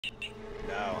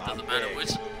No,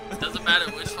 Doesn't matter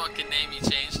which fucking name you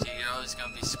change to, you're always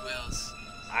gonna be Squills.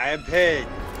 I am Pig.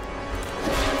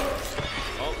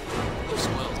 Oh,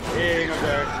 Squills. King of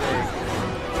everything.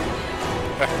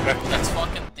 That's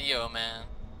fucking Theo, man.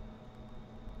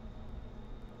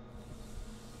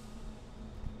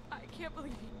 I can't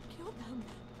believe he killed them.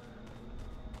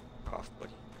 Cough,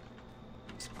 buddy.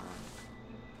 It's fine.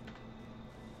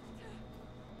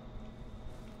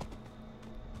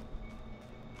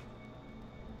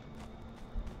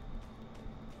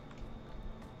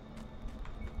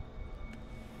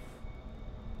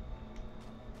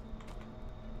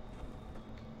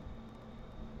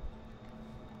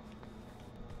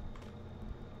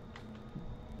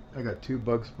 I got 2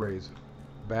 bug sprays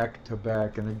back to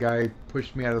back, and the guy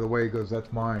pushed me out of the way. He goes,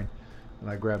 "That's mine," and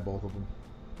I grabbed both of them.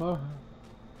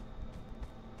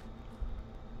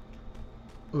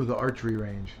 Oh, the archery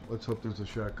range. Let's hope there's a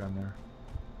shotgun there.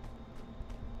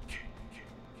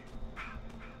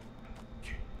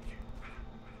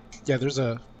 Yeah, there's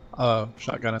a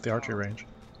shotgun at the archery range.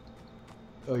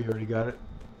 Oh, you already got it?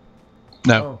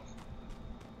 No, Oh.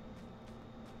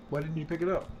 Why didn't you pick it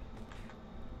up?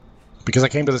 because I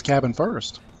came to this cabin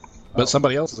first. But Oh.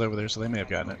 somebody else is over there, so they may have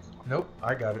gotten it. Nope,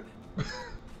 I got it.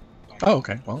 Oh,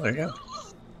 okay. Well, there you go.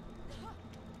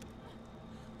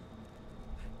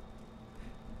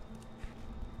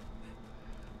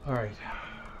 Alright,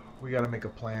 we gotta make a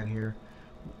plan here.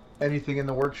 Anything in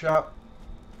the workshop?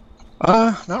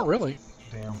 Not really.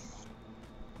 Damn.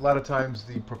 A lot of times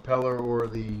the propeller or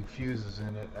the fuse is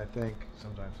in it, I think,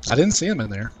 sometimes. I didn't see him in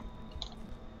there.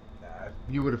 Nah,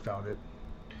 you would have found it.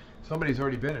 Somebody's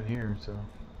already been in here, so.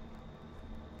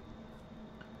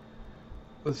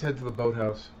 Let's head to the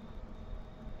boathouse.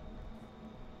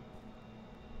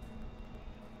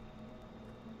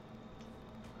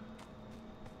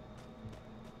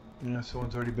 Yeah,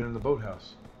 someone's already been in the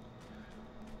boathouse.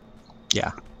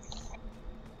 Yeah.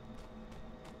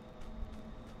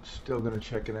 Still gonna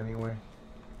check it anyway.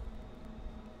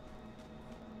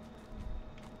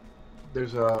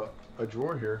 There's a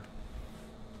drawer here.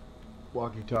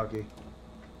 Walkie-talkie.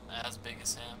 As big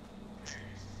as him.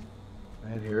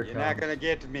 And here it You're comes. not gonna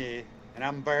get to me, and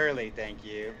I'm burly, thank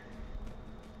you.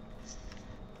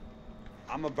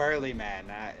 I'm a burly man,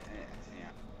 not, yeah,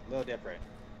 a little different.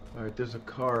 Alright, there's a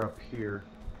car up here.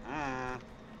 Ah.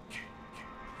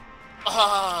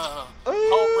 Oh,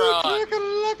 home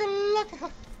run.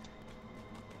 Look.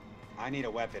 I need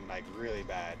a weapon, like, really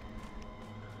bad.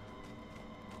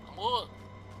 I'm a little,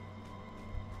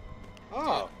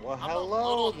 Oh, well, I'm hello a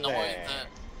little there. annoyed that,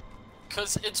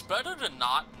 cause it's better to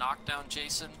not knock down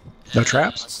Jason. No in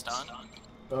traps? A stun.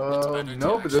 It's better to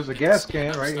No, but there's a actually gas stand can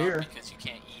up right stuff here. Because you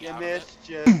can't eat You out missed of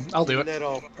just I'll do it.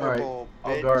 little purple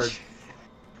I'll bitch. guard.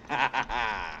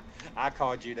 I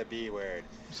called you the B word.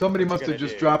 Somebody What must you have gonna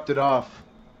just do? dropped it off.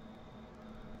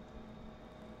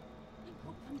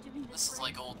 it. This is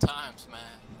like old times, man.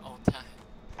 Old times.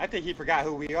 I think he forgot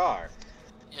who we are.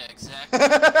 Yeah, exactly.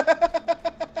 Alright,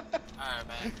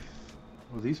 man.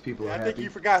 Well, these people are I think happy. you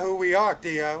forgot who we are,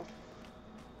 Theo.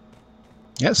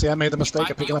 Yeah, see, I made the We mistake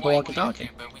might of be picking up a white walkie-talkie.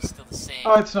 here, but we still the same.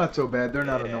 Oh, it's not so bad. They're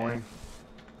not Yeah. annoying.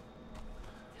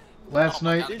 Last Oh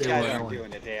my night, God, These they guys were aren't annoying.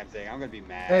 doing the damn thing. I'm gonna be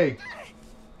mad. Hey,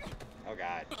 Oh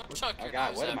god. Chuck Oh your god,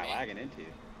 nose what at am I me. lagging into?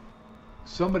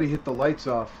 somebody hit the lights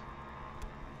off.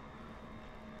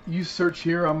 You search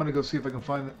here. I'm gonna go see if I can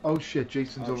find the... Oh shit,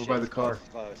 Jason's Oh, over shit, by the it's car. close, it's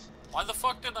close. Why the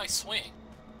fuck did I swing?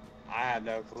 I have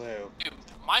no clue. Dude,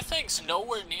 my thing's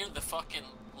nowhere near the fucking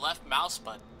left mouse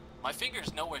button. My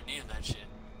finger's nowhere near that shit.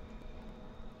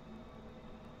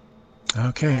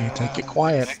 Okay, take it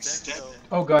quiet.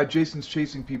 Oh god, Jason's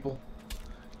chasing people.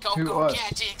 Go, To go, us.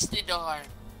 catch Ixtador.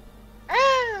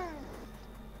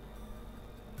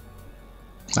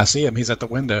 I see him. He's at the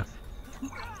window.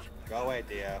 Go away,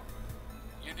 Theo.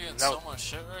 You're doing so much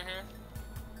shit right here.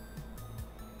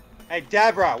 Hey,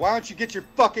 Deborah, why don't you get your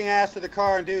fucking ass to the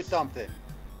car and do something?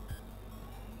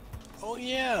 Oh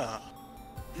yeah.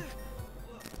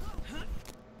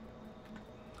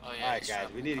 Oh yeah. Alright, he's guys,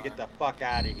 trapped we in need to the get the car. fuck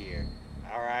out of here.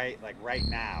 Alright? Like, right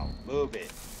now. Move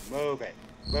it. Move it.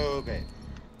 Move it.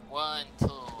 1, 2,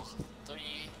 3.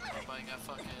 Everybody got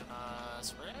fucking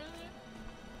spray?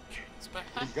 Spray?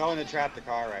 He's going to trap the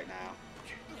car right now.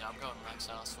 Yeah, I'm going next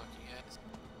house. Fuck you guys.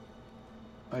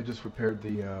 I just repaired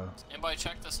the... Anybody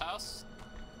check this house?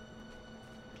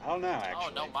 I don't know,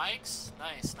 actually. Oh, no mics?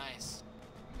 Nice, nice.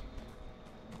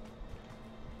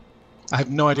 I have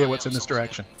no idea Oh, what's yeah, in this someone's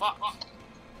direction. getting- Fuck.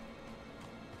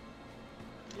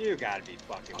 You gotta be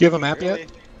fucking Do you have a with me, map yet? really?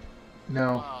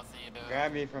 No. Wow, Theodore.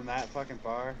 Grab me from that fucking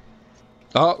bar.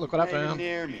 Oh, look what I Not even found.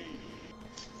 near me.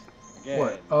 Again,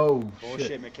 What? Oh, bullshit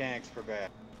shit. mechanics prevail.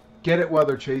 Get it while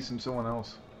they're chasing someone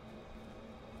else.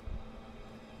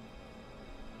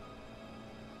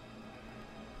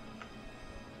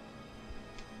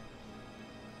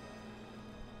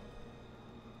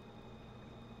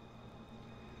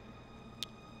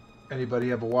 Anybody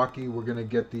have a walkie? We're gonna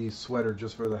get the sweater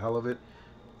just for the hell of it.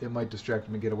 It might distract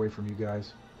me, get away from you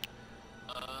guys.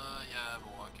 Yeah, I have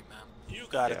a walkie, man. You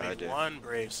gotta Yeah, I be do. one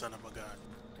brave son of a gun.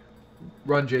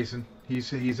 Run, Jason.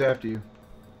 He's after you.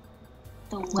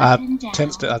 The weapon down.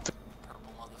 Tends to. Purple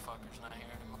motherfucker's not here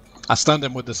anymore. I stunned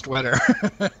him with the sweater.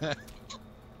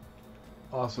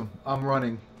 Awesome. I'm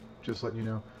running. Just letting you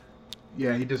know.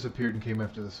 Yeah, he disappeared and came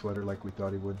after the sweater like we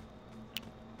thought he would.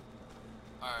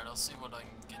 Alright, I'll see what I can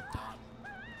get done.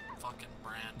 Fucking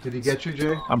Brand. Did he get you,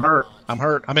 Jay? I'm hurt. I'm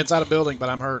hurt. I'm inside a building, but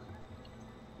I'm hurt.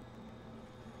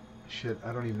 Shit,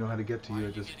 I don't even know how to get to Why you are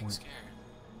at you this getting point. scared?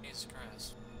 Jesus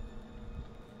Christ.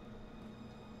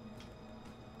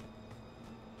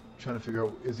 Trying to figure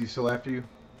out, is he still after you?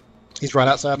 He's right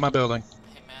outside my building.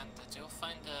 Hey man, did you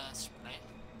find a spray?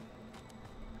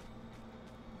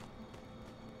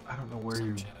 I don't know where Some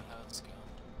you shit, how it's going.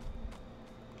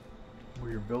 where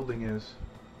your building is.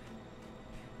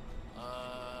 Guess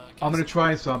I'm gonna it's-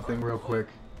 try something real quick.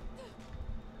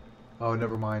 Oh,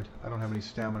 never mind. I don't have any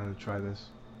stamina to try this.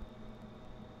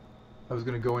 I was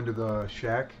gonna go into the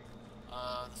shack.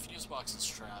 The fuse box is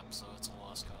strapped, so it's a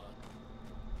lost cause.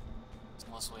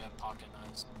 Unless we have pocket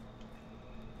knives.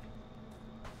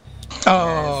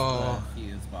 Oh.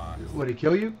 Fuse box. Would he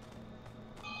kill you?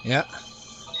 Yeah.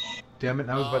 Damn it!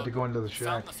 I was about to go into the You shack.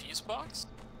 found the fuse box?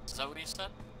 Is that what you said?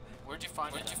 Where'd you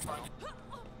find it?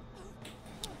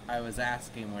 I was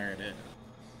asking where it is.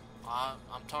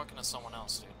 I'm talking to someone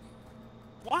else, dude.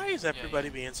 Why is everybody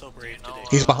yeah. being so Do you brave know, today?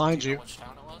 He's do behind you. you. Know which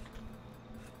town it was?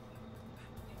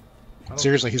 I don't-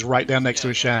 Seriously, he's right down next to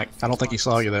his shack. I don't think he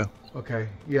saw you though. Okay.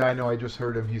 Yeah, I know. I just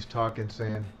heard him. He's talking,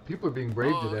 saying people are being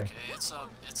brave Oh, today. okay.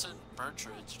 It's in Birch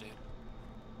Ridge, dude.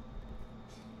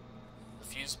 The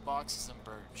fuse box is in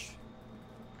Birch.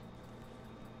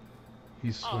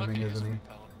 He's Oh, swimming, okay, it's isn't he?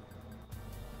 repelled.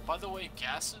 By the way,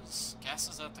 gas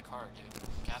is at the car, dude.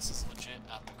 Gas is legit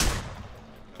at the car.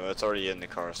 Oh, it's already in the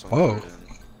car. So Whoa.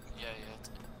 Yeah,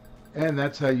 yeah. And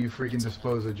that's how you freaking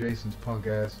dispose of Jason's punk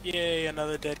ass. Yay,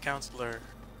 another dead counselor.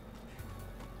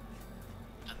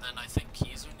 And then I think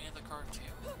keys are near the car too.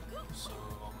 So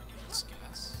all we need is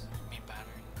gas. I mean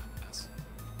battery, not gas.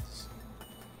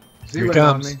 Is he Here he letting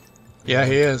on comes. me? Yeah,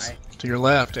 he is. To your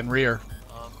left and rear.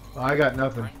 I got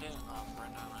nothing. Brendan,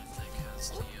 I think has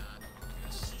the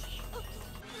gas.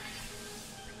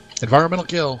 Environmental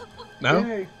kill. No?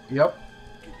 Yay. Yep.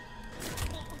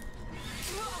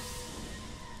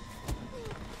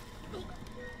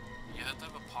 You have to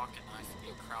have a pocket knife and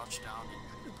you crouch down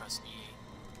and press E.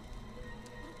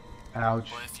 Ouch.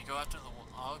 But if you go after the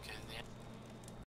oh, okay,